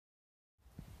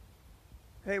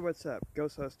Hey, what's up?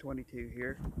 GhostHost22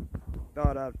 here.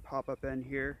 Thought I'd pop up in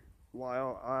here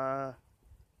while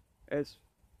it's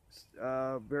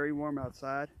very warm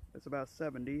outside. It's about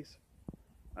 70s.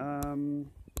 Um,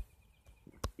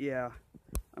 yeah,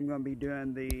 I'm gonna be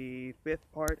doing the fifth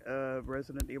part of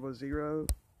Resident Evil Zero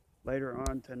later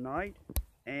on tonight,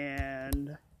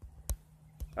 and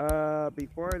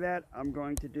before that, I'm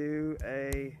going to do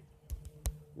a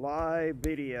live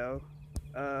video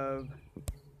of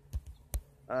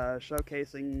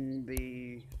showcasing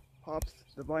the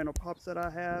vinyl pops that I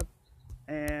have,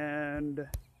 and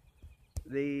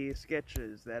the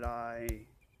sketches that I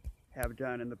have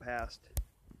done in the past.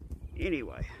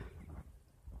 Anyway,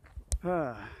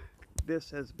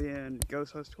 this has been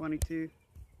GhostHost22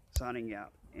 signing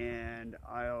out, and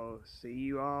I'll see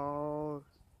you all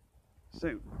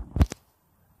soon.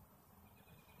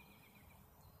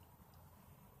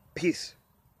 Peace.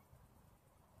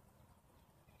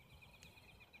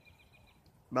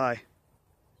 Bye.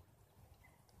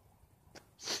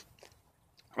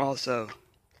 Also,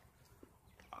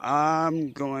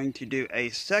 I'm going to do a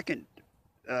second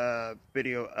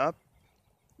video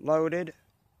uploaded,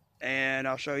 and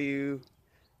I'll show you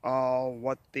all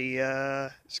what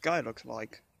the sky looks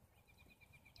like.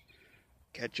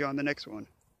 Catch you on the next one.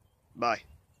 Bye.